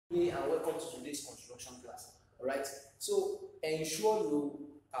And welcome to today's construction class. Alright, so ensure you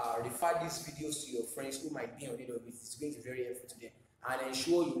refer these videos to your friends who might be on it. It's going to be very helpful to them, and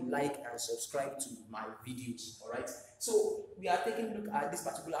ensure you like and subscribe to my videos. Alright, so we are taking a look at this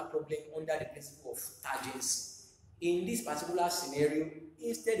particular problem under the principle of tangency. In this particular scenario,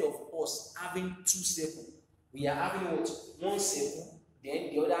 instead of us having two circles, we are having what? One circle,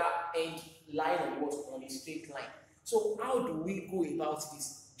 then the other end line on what? On a straight line. So how do we go about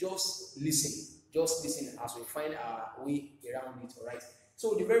this? Just listen as we find our way around it. All right,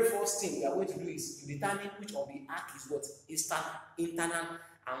 so the very first thing we are going to do is to determine which of the arc is what is internal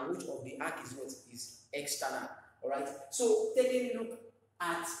and which of the arc is what is external. All right, so taking a look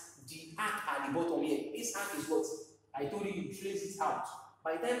at the arc at the bottom here, this arc is what I told you, trace it out.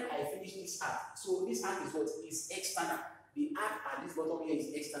 By the time I finish this arc, so this arc is what is external. The arc at this bottom here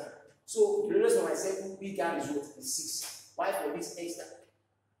is external. So the radius of my circle bigger is what is 6. Why for this external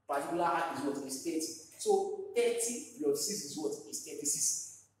particular arc is what is 30. So 30 plus 6 is what is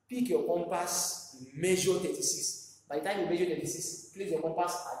 36. Pick your compass, measure 36. By the time you measure 36, place your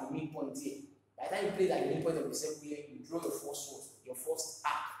compass at the midpoint here. By the time you place at the midpoint of the circle here, you draw your first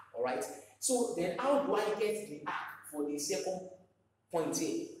arc. Alright. So then how do I get the arc for the second point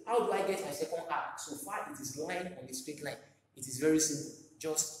here? How do I get my second arc? So far it is line on the straight line. It is very simple.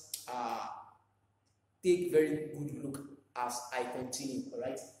 Just take very good look as I continue.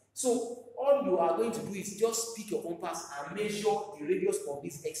 Alright. So all you are going to do is just pick your compass and measure the radius of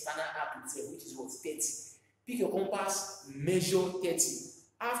this external arc itself, which is what 30. Pick your compass, measure 30.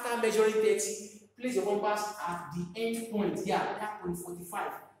 After measuring 30, place your compass at the end point here, that point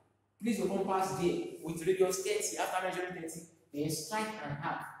 45. Place your compass there with radius 30. After measuring 30, then strike an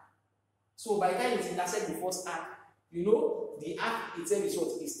arc. So by the time it intersects the first arc, you know the arc itself is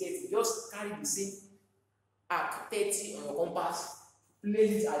what is 30. Just carry the same arc 30 on your compass.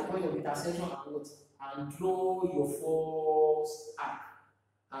 Place it at the point of intersection and draw your first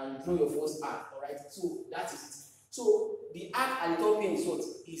arc. Alright, so that is it. So the arc at the top here is what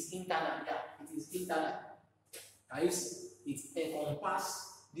is internal. Yeah, it is internal. Can you see? It encompasses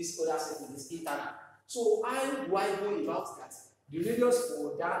this other circle is internal. So how do I go about that? The radius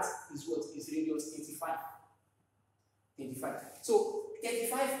for that is what is radius 35. 35. So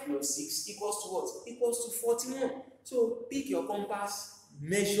 35 plus 6 equals to what? Equals to 41. So pick your compass,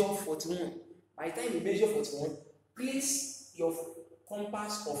 measure 41. By the time you measure 41, place your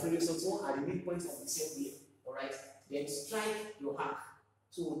compass of radius 41 at the midpoint of the circle here. Alright, then strike your arc.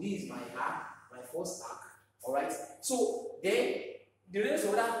 So this is my arc, my first arc. Alright, so then the radius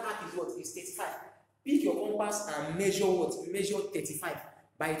of that arc is what? Is 35. Pick your compass and measure what? Measure 35.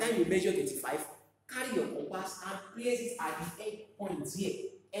 By the time you measure 35, carry your compass and place it at the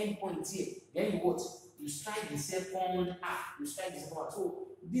end point here. Then you what? You strike the second arc. So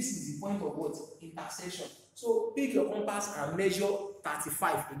this is the point of what? Intersection. So pick your compass and measure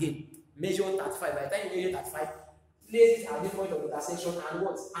 35 again. Measure 35. By the time you measure 35, place it at the point of intersection and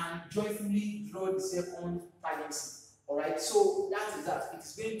what? And joyfully draw the second tangency. Alright, so that is that. It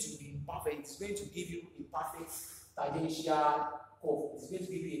is going to be perfect. It's going to give you a perfect tangential curve. It's going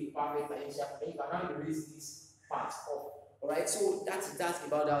to give you a perfect tangential curve. You can now erase this part off. Alright, so that's that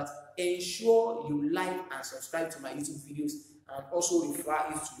about that. Ensure you like and subscribe to my YouTube videos, and also refer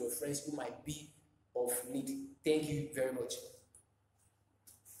it to your friends who might be of need. Thank you very much.